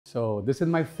So this is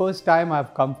my first time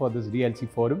I've come for this DLC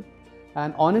forum,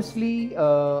 and honestly,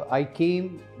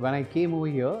 when I came over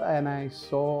here and I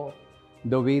saw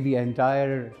the way the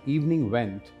entire evening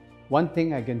went. One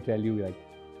thing I can tell you, like,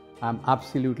 I'm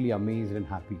absolutely amazed and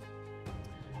happy.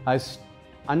 I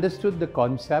understood the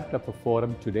concept of a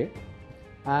forum today,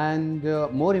 and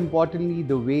more importantly,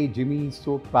 the way Jimmy is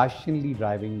so passionately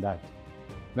driving that.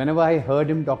 Whenever I heard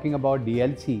him talking about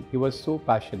DLC, he was so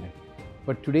passionate.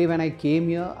 But today when I came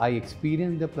here, I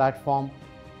experienced the platform.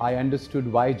 I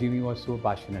understood why Jimmy was so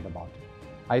passionate about it.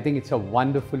 I think it's a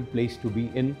wonderful place to be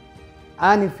in.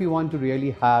 And if you want to really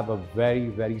have a very,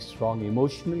 very strong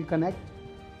emotional connect,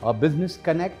 a business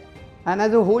connect, and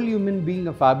as a whole human being,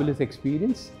 a fabulous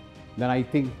experience, then I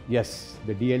think, yes,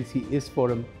 the DLC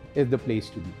forum is the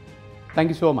place to be. Thank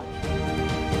you so much.